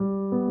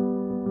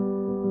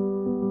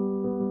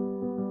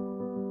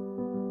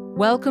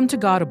Welcome to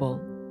Godable,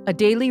 a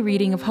daily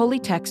reading of holy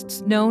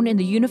texts known in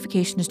the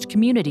Unificationist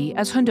community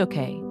as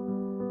Hundoke.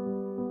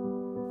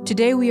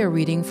 Today we are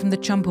reading from the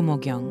Chambumo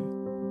Gyeong.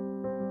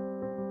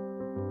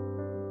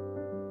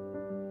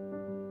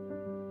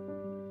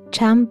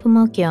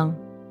 Chambumo Gyeong,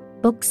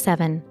 Book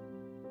 7.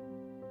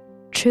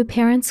 True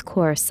Parents'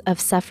 Course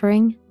of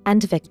Suffering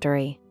and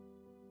Victory.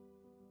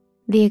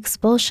 The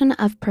Expulsion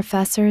of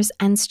Professors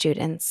and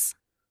Students.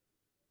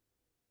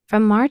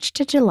 From March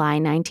to July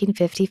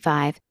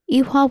 1955,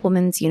 Ehwa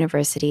Women's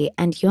University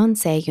and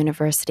Yonsei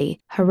University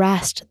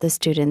harassed the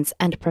students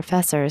and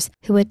professors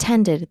who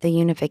attended the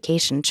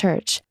Unification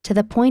Church to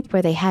the point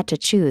where they had to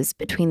choose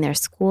between their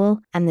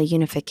school and the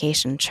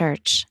Unification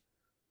Church.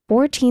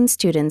 14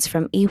 students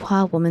from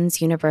Ehwa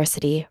Women's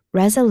University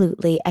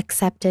resolutely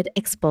accepted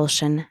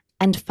expulsion,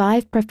 and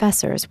 5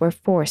 professors were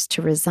forced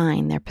to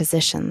resign their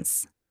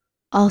positions.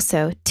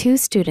 Also, 2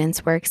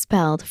 students were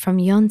expelled from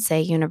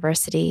Yonsei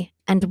University,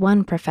 and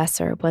 1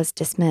 professor was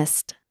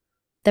dismissed.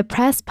 The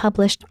press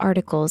published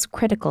articles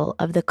critical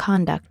of the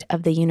conduct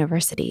of the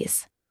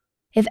universities.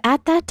 If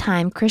at that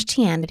time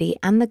Christianity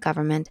and the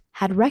government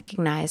had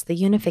recognized the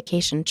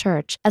Unification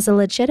Church as a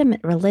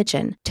legitimate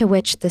religion to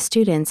which the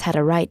students had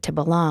a right to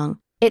belong,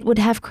 it would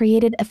have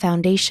created a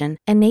foundation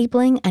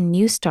enabling a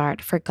new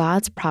start for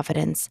God's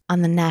providence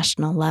on the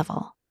national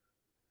level.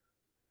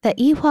 The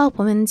Ehwa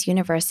Women's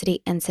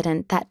University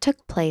incident that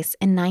took place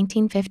in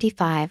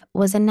 1955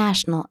 was a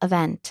national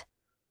event.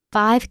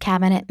 5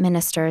 cabinet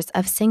ministers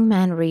of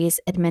Syngman Rhee's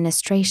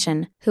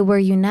administration, who were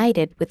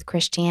united with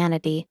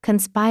Christianity,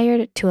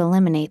 conspired to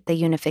eliminate the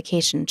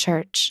Unification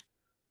Church.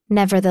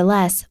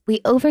 Nevertheless, we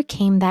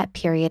overcame that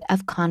period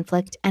of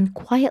conflict and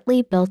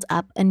quietly built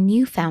up a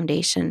new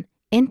foundation,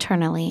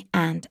 internally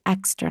and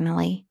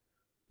externally.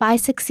 By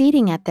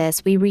succeeding at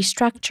this, we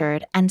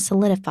restructured and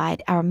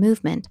solidified our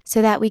movement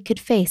so that we could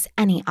face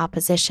any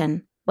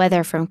opposition,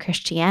 whether from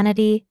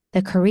Christianity,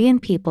 the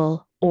Korean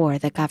people, or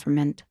the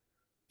government.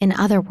 In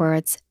other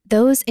words,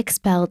 those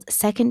expelled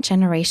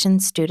second-generation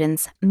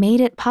students made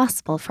it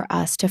possible for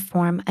us to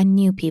form a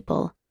new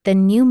people, the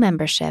new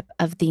membership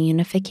of the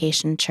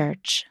Unification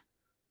Church.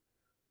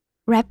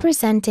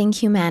 Representing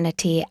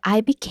humanity,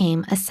 I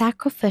became a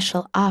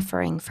sacrificial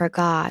offering for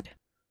God.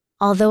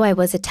 Although I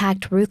was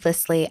attacked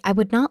ruthlessly, I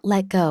would not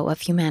let go of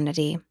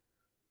humanity.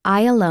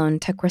 I alone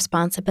took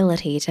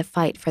responsibility to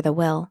fight for the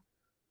will.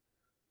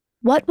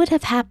 What would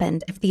have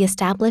happened if the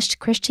established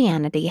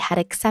Christianity had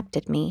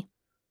accepted me?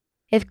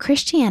 If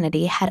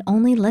Christianity had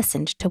only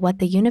listened to what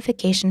the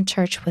Unification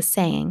Church was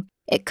saying,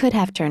 it could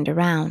have turned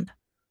around.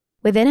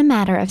 Within a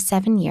matter of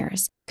 7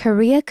 years,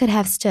 Korea could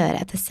have stood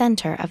at the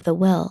center of the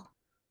will.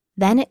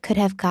 Then it could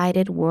have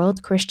guided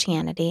world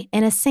Christianity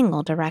in a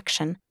single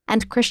direction,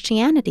 and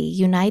Christianity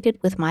united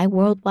with my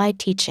worldwide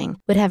teaching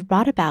would have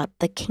brought about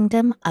the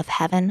kingdom of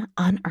heaven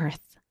on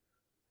earth.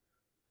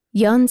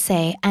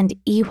 Yonsei and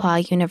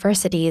Ehwa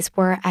universities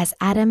were as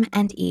Adam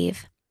and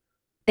Eve.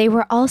 They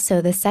were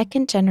also the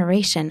second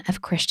generation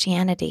of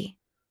Christianity.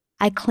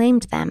 I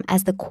claimed them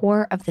as the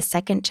core of the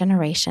second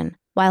generation,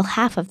 while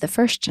half of the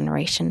first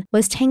generation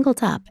was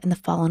tangled up in the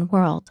fallen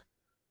world.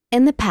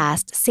 In the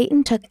past,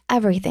 Satan took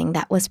everything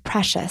that was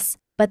precious,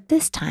 but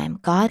this time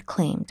God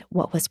claimed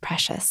what was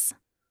precious.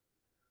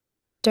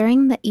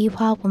 During the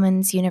Ehwa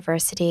Women's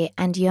University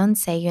and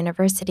Yonsei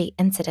University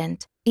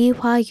incident,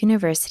 Ehwa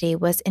University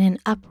was in an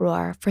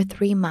uproar for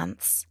 3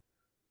 months.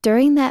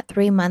 During that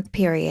 3-month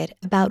period,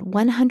 about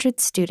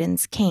 100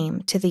 students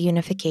came to the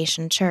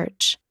Unification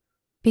Church.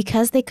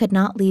 Because they could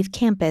not leave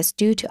campus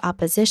due to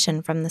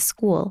opposition from the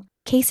school,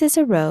 cases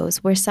arose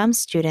where some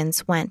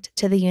students went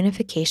to the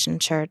Unification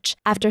Church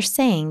after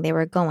saying they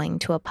were going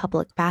to a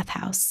public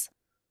bathhouse.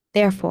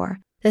 Therefore,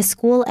 the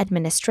school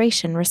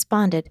administration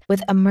responded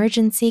with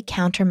emergency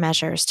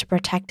countermeasures to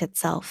protect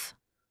itself.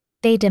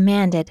 They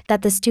demanded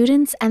that the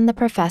students and the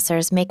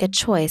professors make a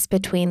choice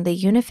between the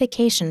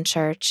Unification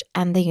Church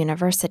and the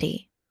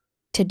university.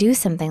 To do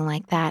something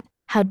like that,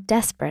 how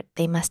desperate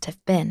they must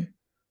have been.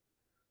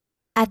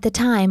 At the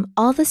time,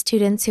 all the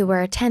students who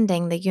were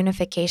attending the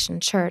Unification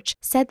Church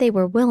said they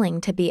were willing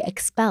to be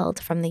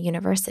expelled from the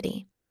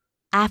university.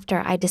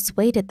 After I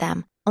dissuaded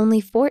them, only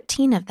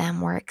 14 of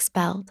them were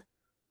expelled.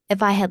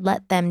 If I had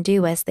let them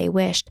do as they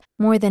wished,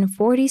 more than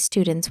 40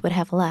 students would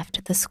have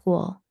left the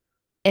school.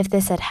 If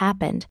this had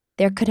happened,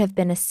 there could have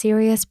been a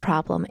serious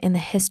problem in the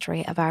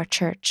history of our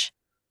church.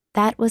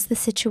 That was the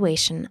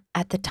situation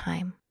at the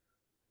time.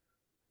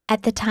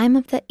 At the time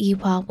of the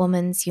Ehwa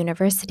Women's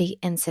University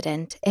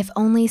incident, if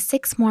only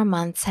 6 more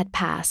months had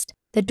passed,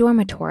 the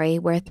dormitory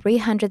where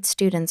 300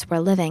 students were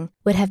living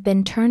would have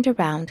been turned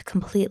around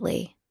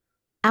completely.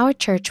 Our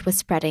church was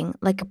spreading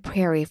like a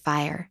prairie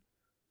fire.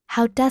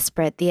 How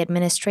desperate the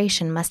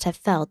administration must have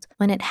felt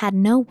when it had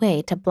no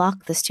way to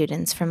block the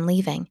students from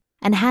leaving,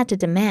 and had to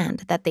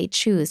demand that they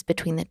choose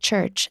between the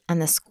church and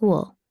the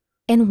school.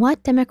 In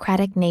what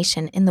democratic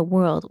nation in the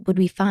world would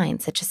we find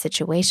such a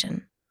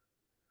situation?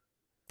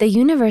 The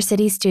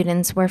university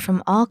students were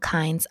from all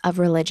kinds of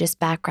religious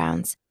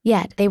backgrounds,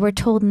 yet they were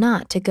told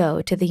not to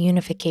go to the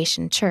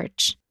Unification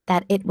Church.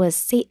 that it was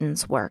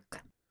Satan's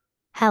work.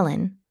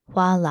 Helen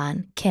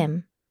Hwa-lan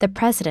Kim, the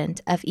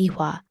president of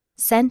Ehwa,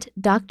 sent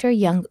Dr.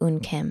 Young-un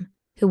Kim,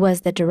 who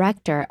was the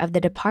director of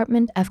the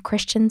Department of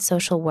Christian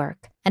Social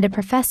Work and a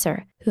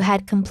professor who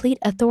had complete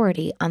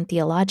authority on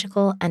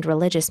theological and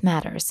religious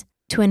matters,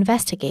 to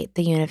investigate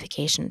the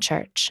Unification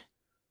Church.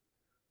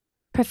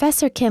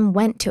 Professor Kim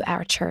went to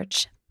our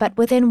church, but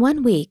within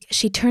 1 week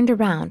she turned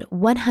around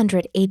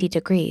 180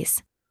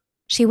 degrees.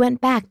 She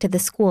went back to the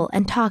school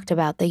and talked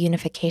about the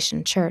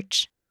Unification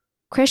Church.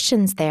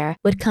 Christians there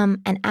would come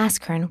and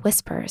ask her in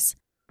whispers,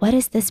 "What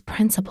is this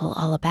principle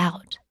all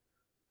about?"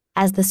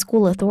 As the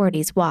school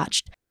authorities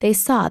watched, they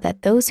saw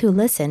that those who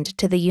listened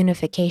to the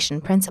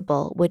unification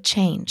principle would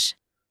change.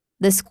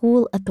 The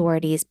school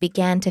authorities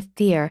began to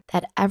fear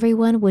that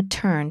everyone would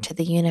turn to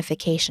the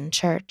Unification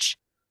Church,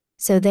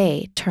 so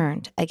they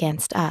turned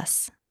against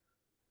us.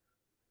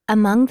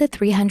 Among the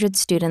 300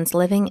 students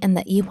living in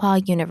the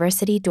Ehwa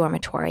University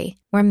dormitory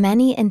were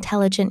many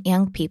intelligent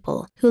young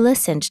people who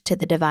listened to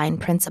the divine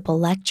principle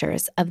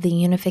lectures of the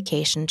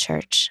Unification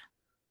Church.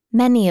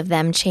 Many of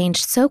them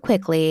changed so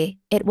quickly,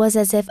 it was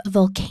as if a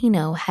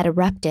volcano had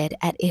erupted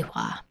at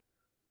Ehwa.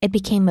 It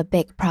became a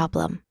big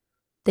problem.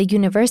 The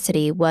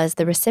university was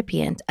the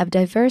recipient of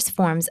diverse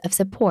forms of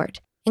support,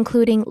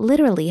 including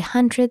literally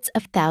hundreds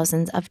of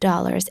thousands of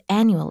dollars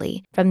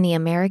annually from the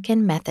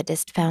American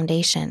Methodist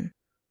Foundation.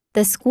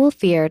 The school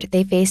feared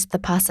they faced the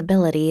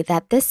possibility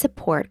that this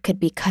support could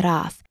be cut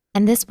off,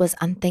 and this was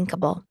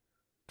unthinkable.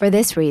 For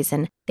this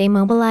reason, they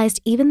mobilized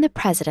even the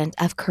president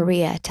of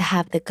Korea to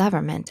have the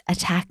government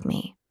attack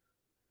me.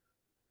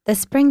 The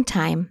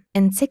springtime,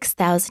 in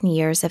 6,000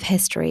 years of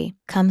history,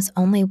 comes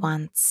only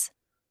once.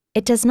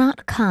 It does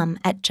not come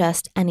at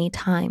just any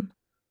time.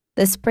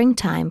 The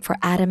springtime for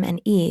Adam and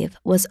Eve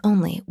was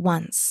only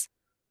once.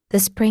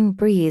 The spring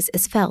breeze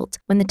is felt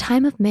when the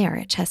time of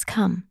marriage has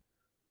come.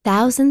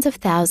 Thousands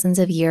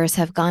of years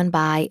have gone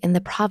by in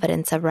the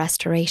providence of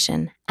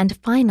restoration, and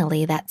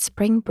finally that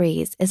spring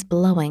breeze is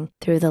blowing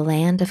through the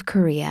land of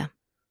Korea.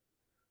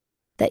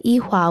 The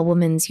Ehwa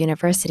Women's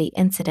University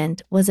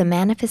incident was a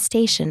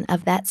manifestation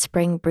of that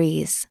spring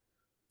breeze.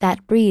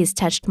 That breeze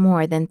touched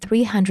more than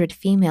 300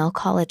 female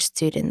college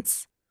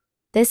students.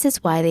 This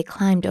is why they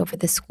climbed over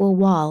the school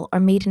wall or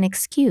made an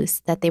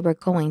excuse that they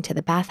were going to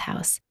the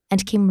bathhouse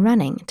and came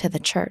running to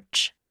the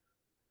church.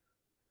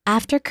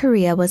 After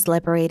Korea was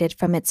liberated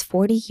from its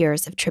 40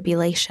 years of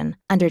tribulation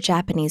under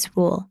Japanese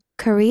rule,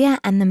 Korea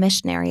and the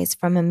missionaries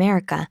from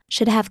America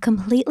should have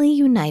completely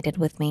united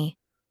with me.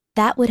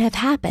 That would have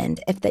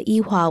happened if the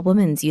Ehwa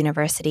Women's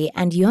University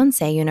and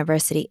Yonsei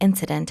University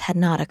incident had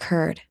not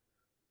occurred.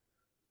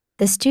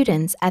 The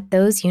students at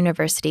those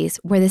universities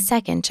were the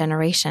second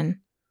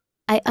generation.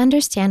 I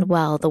understand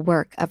well the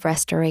work of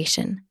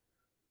restoration.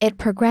 It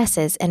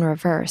progresses in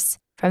reverse,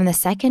 from the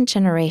second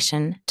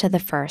generation to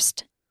the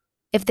first.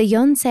 If the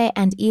Yonsei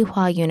and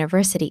Ehwa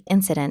University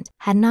incident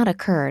had not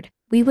occurred,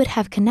 we would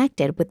have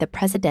connected with the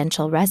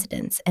presidential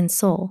residence in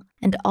Seoul,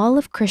 and all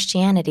of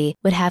Christianity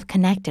would have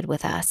connected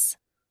with us.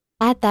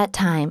 At that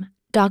time,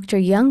 Dr.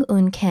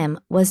 Young-un Kim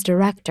was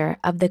director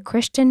of the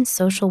Christian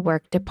Social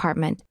Work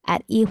Department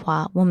at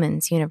Ehwa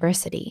Women's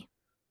University.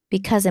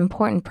 Because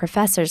important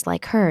professors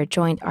like her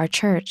joined our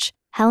church,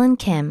 Helen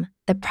Kim,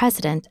 the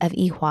president of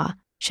Ehwa,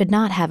 should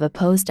not have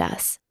opposed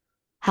us.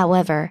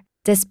 However,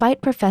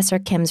 despite Professor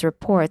Kim's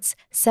reports,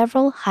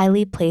 several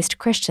highly placed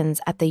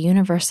Christians at the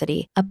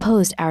university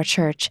opposed our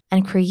church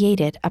and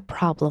created a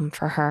problem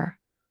for her.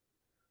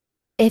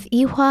 If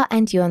Ehwa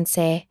and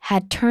Yonsei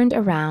had turned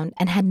around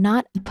and had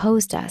not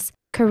opposed us,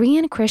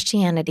 Korean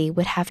Christianity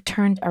would have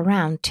turned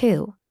around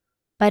too.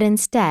 But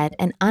instead,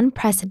 an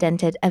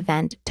unprecedented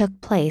event took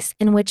place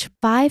in which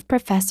 5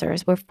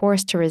 professors were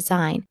forced to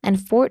resign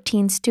and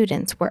 14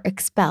 students were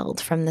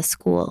expelled from the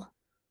school.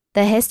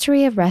 The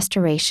history of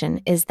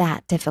restoration is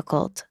that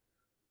difficult.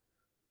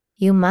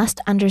 You must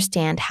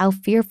understand how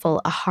fearful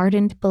a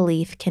hardened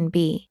belief can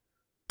be.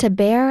 To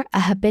bear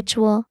a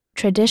habitual,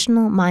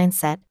 traditional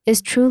mindset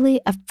is truly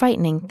a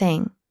frightening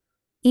thing.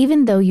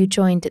 Even though you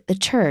joined the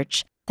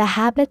church, the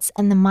habits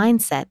and the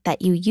mindset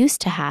that you used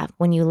to have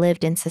when you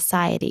lived in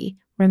society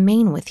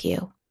remain with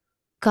you.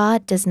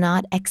 God does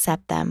not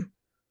accept them.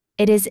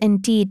 It is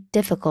indeed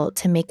difficult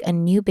to make a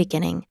new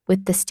beginning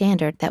with the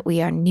standard that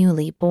we are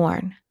newly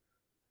born.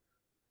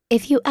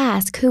 If you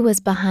ask who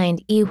was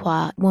behind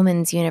Ehwa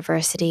Women's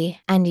University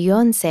and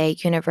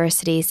Yonsei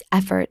University's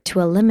effort to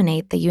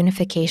eliminate the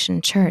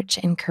Unification Church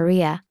in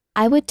Korea,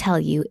 I would tell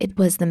you it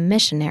was the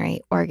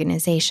missionary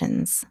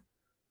organizations.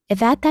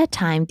 If at that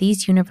time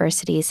these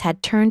universities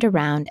had turned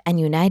around and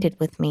united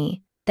with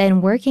me,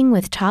 then working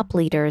with top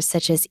leaders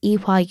such as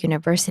Ehwa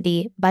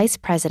University Vice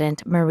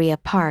President Maria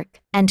Park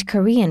and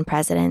Korean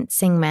President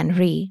Syngman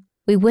Rhee,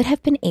 we would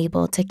have been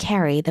able to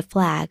carry the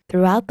flag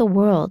throughout the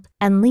world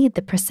and lead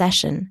the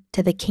procession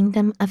to the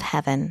kingdom of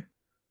heaven.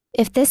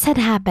 If this had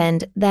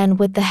happened, then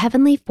with the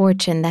heavenly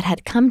fortune that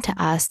had come to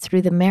us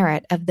through the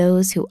merit of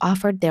those who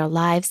offered their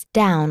lives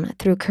down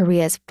through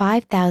Korea's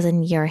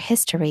 5,000-year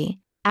history,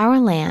 our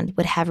land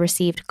would have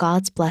received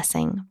God's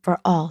blessing for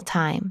all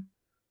time.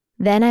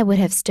 Then I would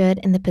have stood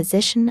in the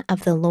position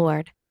of the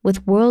Lord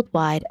with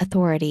worldwide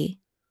authority.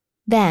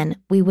 Then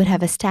we would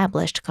have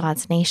established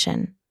God's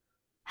nation.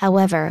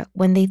 However,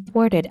 when they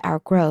thwarted our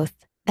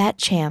growth, that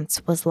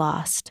chance was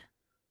lost.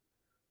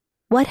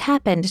 What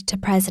happened to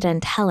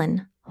President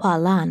Helen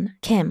Hwa-lan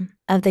Kim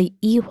of the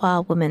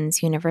Ehwa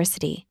Women's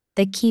University,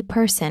 the key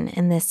person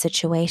in this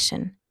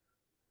situation?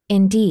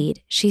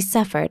 Indeed, she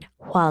suffered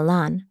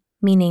Hwa-lan,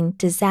 meaning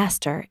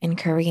disaster in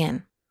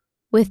Korean.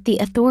 With the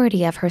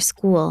authority of her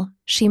school,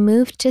 she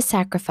moved to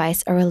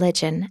sacrifice a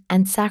religion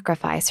and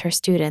sacrifice her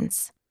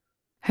students.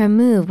 Her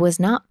move was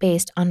not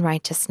based on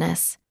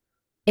righteousness.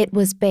 It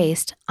was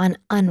based on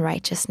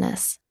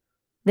unrighteousness.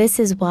 This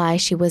is why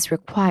she was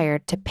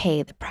required to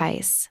pay the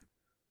price.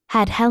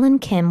 Had Helen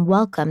Kim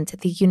welcomed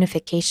the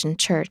Unification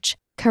Church,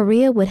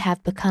 Korea would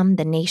have become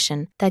the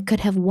nation that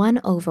could have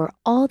won over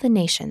all the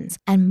nations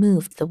and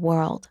moved the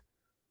world.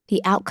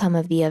 The outcome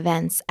of the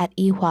events at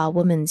Ehwa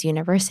Women's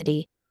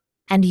University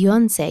and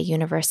Yonsei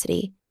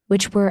University,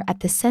 which were at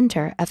the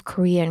center of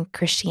Korean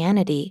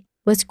Christianity,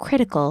 was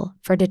critical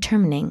for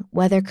determining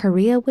whether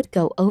Korea would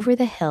go over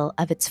the hill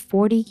of its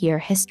 40-year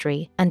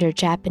history under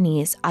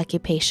Japanese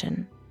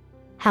occupation.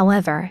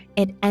 However,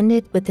 it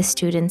ended with the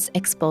students'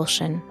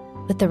 expulsion,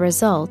 with the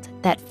result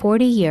that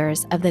 40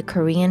 years of the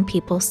Korean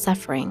people's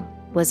suffering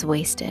was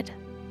wasted.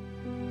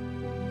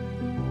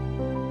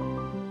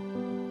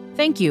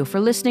 Thank you for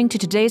listening to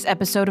today's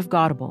episode of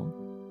Godable.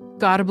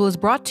 Godable is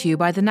brought to you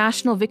by the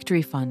National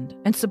Victory Fund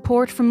and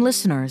support from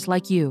listeners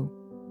like you.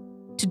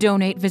 To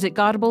donate, visit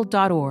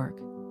godable.org.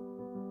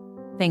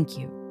 Thank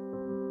you.